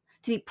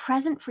 to be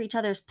present for each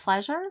other's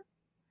pleasure,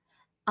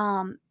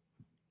 um,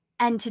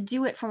 and to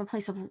do it from a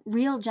place of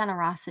real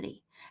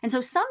generosity. And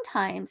so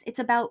sometimes it's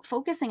about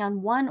focusing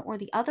on one or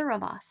the other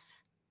of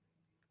us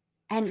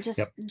and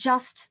Yep.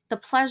 just the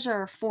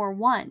pleasure for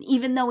one,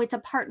 even though it's a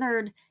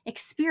partnered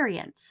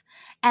experience.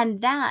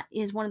 And that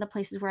is one of the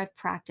places where I've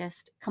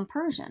practiced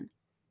compersion.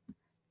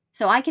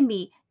 So I can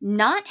be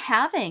not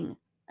having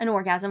an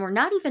orgasm, or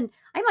not even,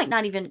 I might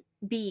not even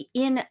be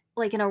in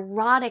like an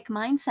erotic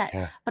mindset,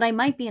 Yeah. but I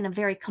might be in a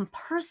very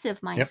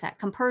compersive Yep. mindset.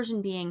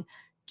 Compersion being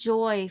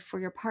joy for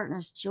your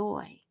partner's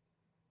joy.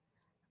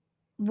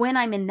 When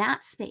I'm in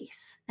that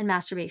space and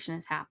masturbation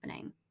is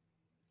happening,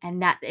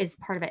 and that is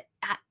part of it,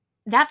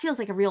 that feels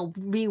like a real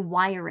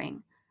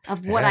rewiring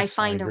of what I Yes,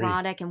 I find agree.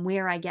 erotic and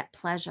where I get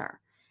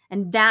pleasure.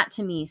 And that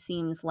to me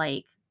seems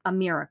like a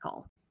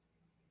miracle.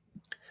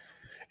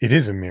 It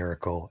is a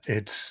miracle.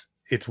 It's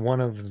one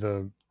of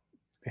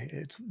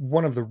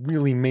the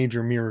really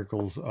major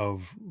miracles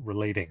of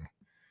relating.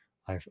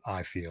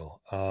 I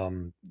feel.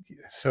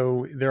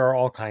 So there are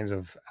all kinds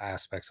of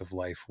aspects of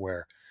life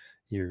where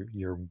you're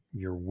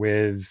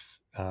with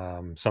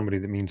somebody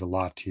that means a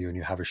lot to you, and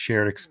you have a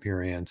shared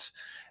experience,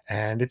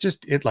 and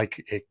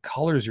it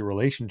colors your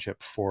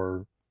relationship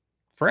for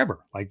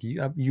forever. Like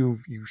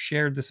you've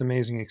shared this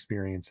amazing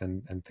experience,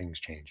 and things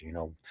change.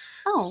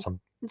 Oh,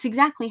 Some it's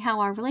exactly how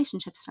our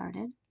relationship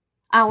started.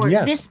 Our Yes,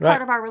 This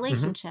part right. of our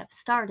Hmm. relationship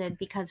started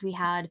because we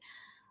had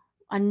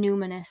a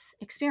numinous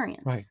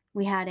Right. experience.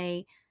 We had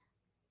a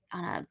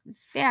on a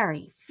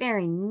very,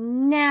 very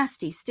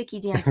nasty sticky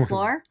It dance was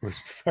floor. it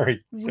was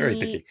very, very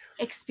sticky.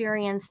 We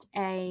experienced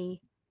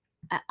a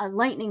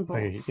lightning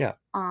bolt Yeah.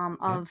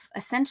 Yep. of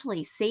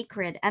essentially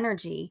sacred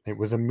energy, It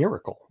was a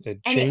miracle.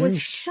 It and it was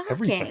changed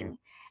everything. shocking.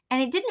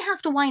 And it didn't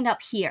have to wind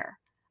up here,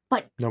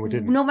 but No, it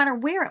didn't. no matter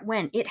where it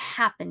went, it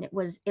happened. It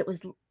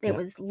Yeah,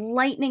 was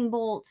lightning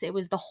bolts. It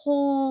was the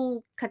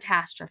whole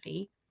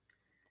catastrophe.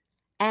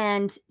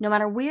 And no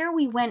matter where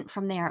we went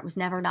from there, it was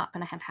never not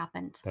going to have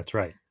happened, that's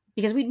right.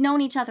 because we'd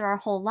known each other our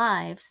whole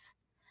lives.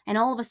 And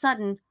all of a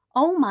sudden,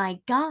 oh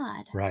my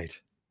God,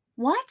 Right.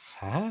 what?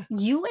 Huh?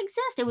 You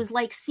exist. It was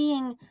like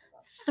seeing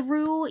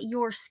through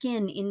your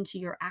skin into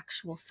your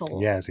actual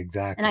soul. Yes,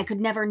 And I exactly. could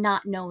never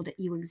not know that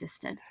you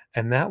existed.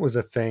 And that was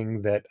a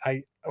thing that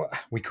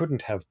we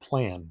couldn't have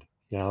planned.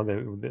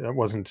 That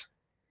wasn't.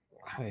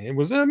 It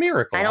was a I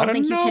miracle out don't of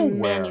think you can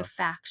nowhere.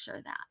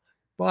 manufacture that,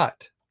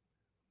 But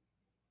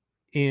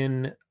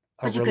in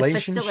a but you could relationship,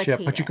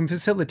 facilitate but you it. can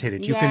facilitate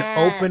it. You can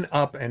open Yes.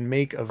 up and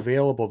make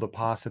available the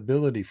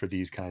possibility for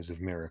these kinds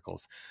of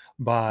miracles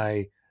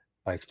by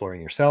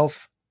exploring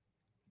yourself,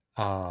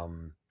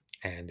 um,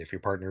 and if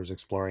your partner is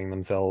exploring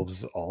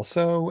themselves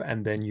also,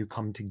 and then you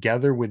come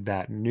together with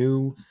that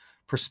new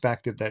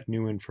perspective, that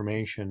new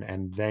information,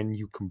 and then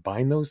you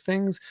combine those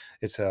things,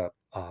 it's a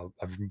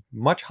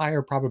much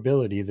higher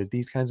probability that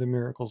these kinds of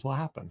miracles will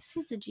happen.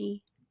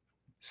 Syzygy.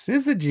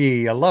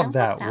 Syzygy, I I love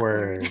love that that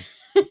word. word.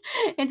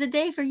 It's a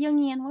day for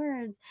Jungian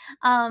words.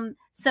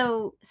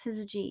 So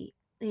syzygy,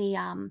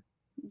 the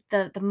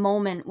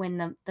moment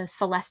when the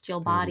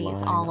celestial They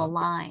bodies line all up.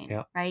 align,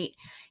 Yep. right?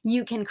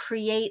 You can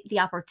create the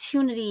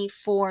opportunity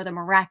for the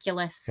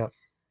miraculous Yep.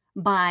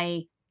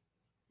 by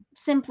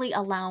simply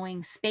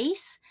allowing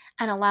space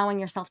and allowing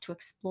yourself to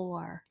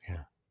explore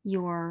Yeah.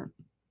 your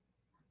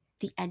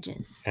the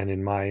edges. And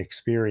in my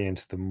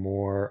experience, the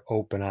more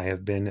open I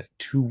have been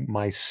to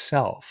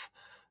myself,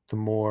 the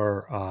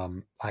more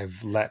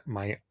I've let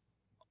my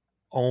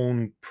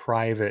own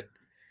private,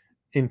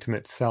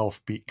 intimate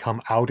self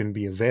come out and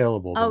be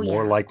available, the Oh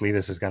more yeah. likely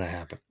this is going to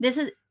happen. This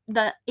is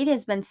the It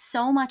has been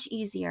so much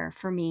easier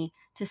for me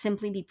to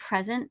simply be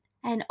present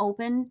and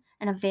open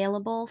and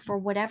available for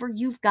whatever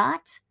you've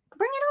got.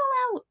 Bring it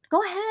all out.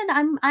 Go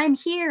ahead. I'm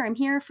here. I'm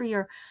here for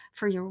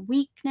your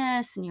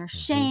weakness and your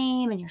Hmm.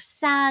 shame and your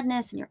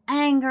sadness and your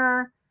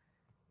anger.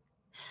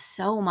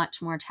 So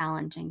much more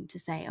challenging to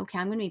say, okay,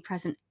 I'm going to be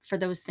present for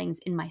those things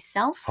in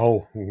myself,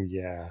 Oh,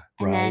 yeah,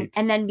 right.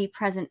 and then be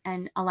present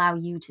and allow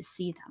you to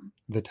see them.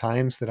 The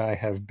times that I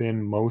have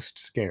been most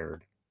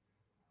scared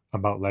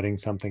about letting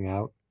something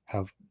out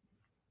have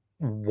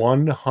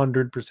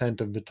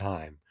 100% of the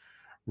time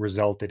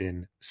resulted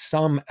in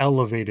some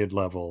elevated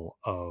level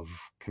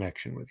of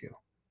connection with you.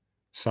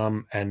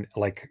 Some, and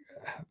like,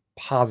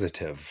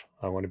 positive.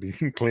 I want to be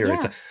clear.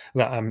 Yeah.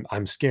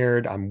 I'm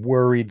scared. I'm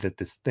worried that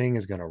this thing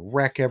is going to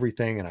wreck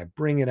everything, and I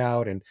bring it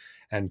out,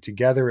 and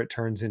together it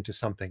turns into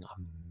something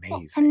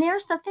Well, and amazing.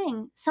 there's the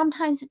thing.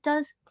 Sometimes it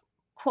does,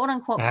 quote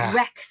unquote, Ah,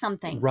 wreck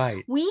something.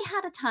 right. We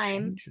had a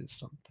time Changes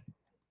something.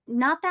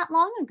 not that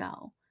long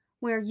ago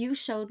where you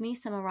showed me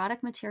some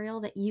erotic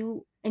material that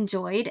you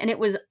enjoyed, and it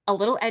was a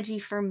little edgy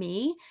for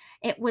me.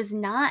 It was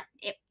not,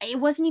 it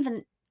wasn't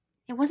even,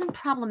 it wasn't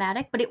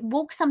problematic, but it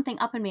woke something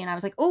up in me, and I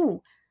was like,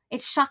 oh,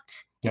 it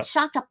Yep.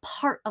 shocked a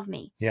part of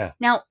me. Yeah.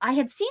 Now, I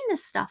had seen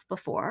this stuff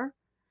before,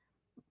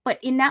 but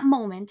in that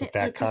moment, With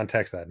that it just,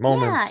 context, that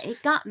yeah, moment,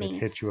 it got it me.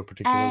 hit you a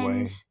particular And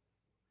way.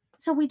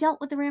 so we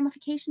dealt with the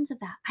ramifications of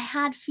that. I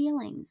had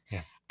feelings.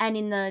 Yeah. And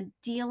in the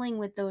dealing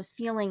with those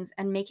feelings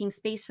and making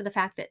space for the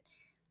fact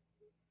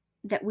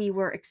that we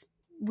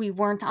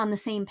weren't on the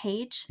same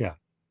page, Yeah.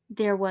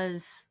 there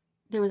was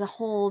a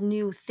whole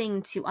new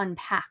thing to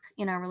unpack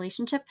in our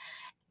relationship.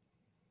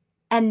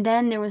 And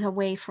then there was a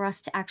way for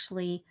us to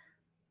actually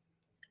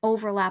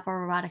overlap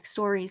our erotic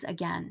stories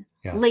again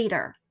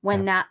later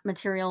when that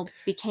material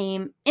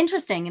became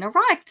interesting and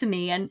erotic to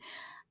me. And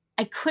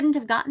I couldn't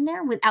have gotten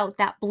there without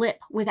that blip,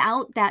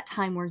 without that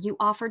time where you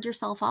offered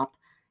yourself up.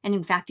 And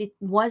in fact, it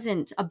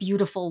wasn't a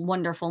beautiful,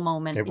 wonderful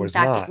moment. It was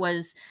in fact, not. it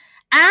was,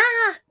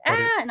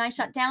 and I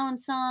shut down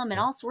some and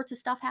all sorts of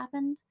stuff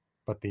happened.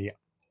 But the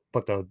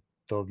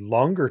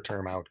longer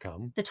term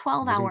outcome, the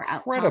 12-hour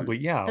outcome,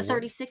 the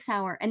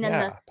 36-hour, and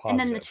then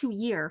the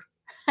 2-year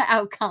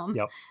outcome.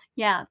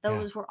 Yep.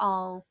 Those were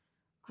all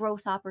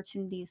growth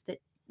opportunities that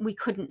we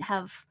couldn't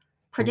have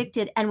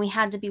predicted, and we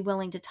had to be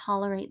willing to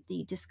tolerate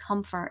the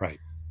discomfort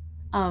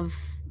of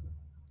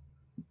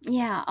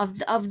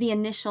the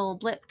initial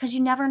blip, because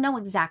you never know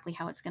exactly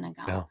how it's going to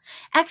go. No.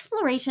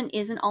 Exploration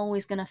isn't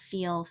always going to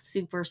feel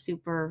super,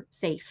 super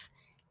safe.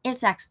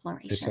 It's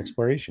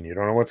exploration. You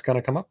don't know what's going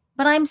to come up.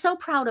 But I'm so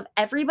proud of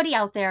everybody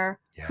out there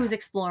who's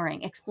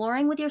exploring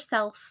with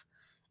yourself,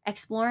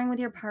 exploring with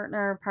your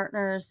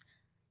partners,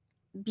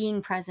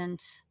 being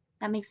present.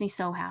 That makes me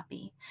so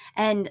happy.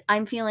 And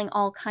I'm feeling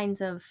all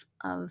kinds of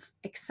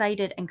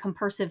excited and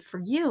compulsive for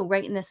you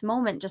right in this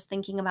moment, just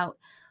thinking about,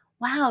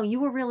 wow, you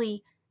were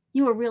really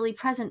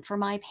present for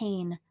my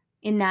pain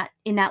in that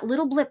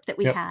little blip that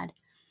we had.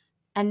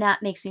 And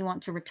that makes me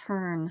want to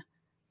return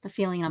the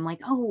feeling. I'm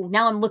like, oh,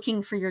 now I'm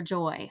looking for your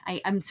joy.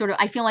 I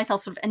feel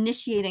myself sort of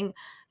initiating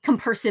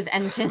compulsive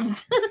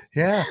engines.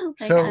 Yeah.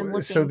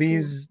 So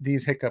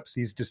these hiccups,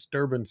 these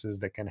disturbances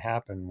that can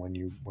happen when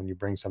you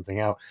bring something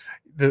out,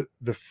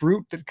 the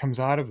fruit that comes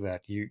out of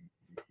that, you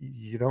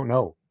don't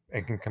know.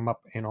 It can come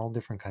up in all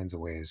different kinds of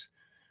ways.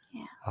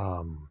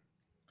 Yeah.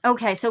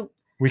 Okay, so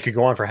we could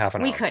go on for half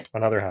an hour. We could.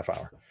 Another half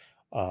hour.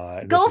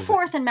 Go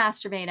forth and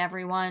masturbate,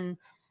 everyone.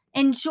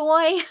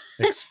 Enjoy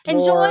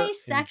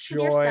sex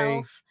with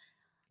yourself.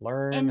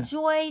 Learn.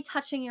 Enjoy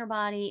touching your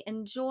body.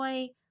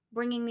 Enjoy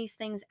bringing these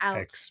things out.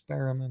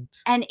 Experiment.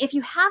 And if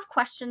you have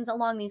questions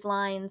along these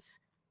lines,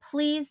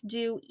 please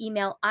do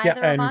email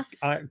either of us.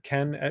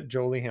 Ken at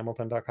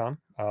jolihamilton.com.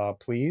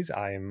 Please,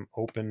 I'm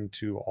open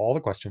to all the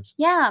questions.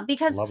 Yeah,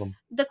 because love them.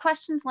 The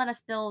questions let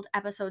us build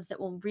episodes that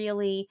will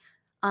really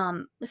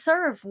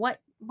serve what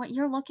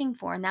you're looking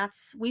for. And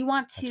we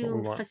want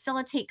to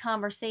facilitate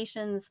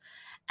conversations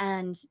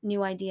and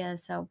new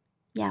ideas. So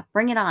yeah,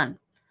 bring it on.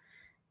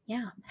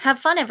 Yeah. Have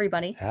fun,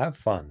 everybody. Have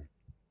fun.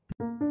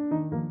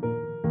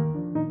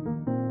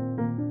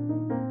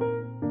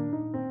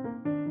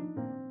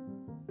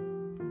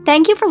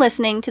 Thank you for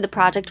listening to the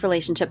Project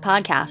Relationship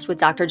Podcast with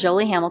Dr.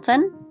 Joli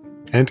Hamilton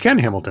and Ken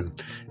Hamilton.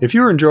 If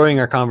you're enjoying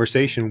our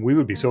conversation, we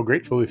would be so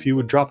grateful if you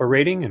would drop a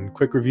rating and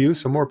quick review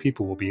so more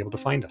people will be able to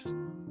find us.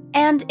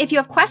 And if you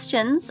have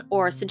questions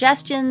or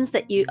suggestions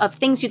of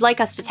things you'd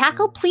like us to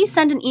tackle, please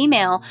send an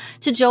email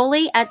to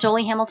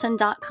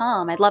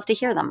joli@jolihamilton.com. I'd love to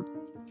hear them.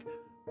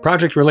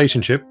 Project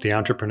Relationship, the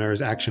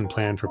Entrepreneur's Action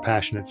Plan for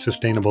Passionate,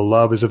 Sustainable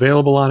Love, is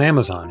available on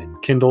Amazon in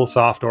Kindle,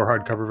 soft, or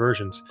hardcover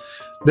versions.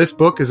 This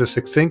book is a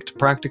succinct,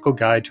 practical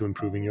guide to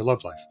improving your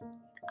love life.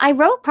 I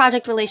wrote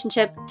Project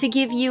Relationship to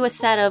give you a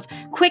set of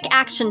quick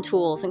action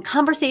tools and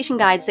conversation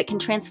guides that can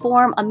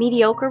transform a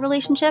mediocre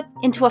relationship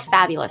into a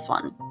fabulous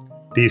one.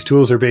 These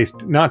tools are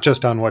based not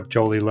just on what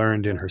Joli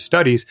learned in her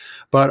studies,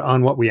 but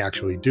on what we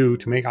actually do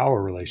to make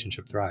our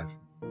relationship thrive.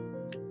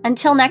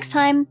 Until next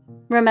time,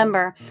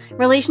 remember,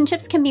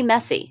 relationships can be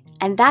messy,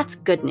 and that's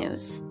good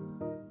news.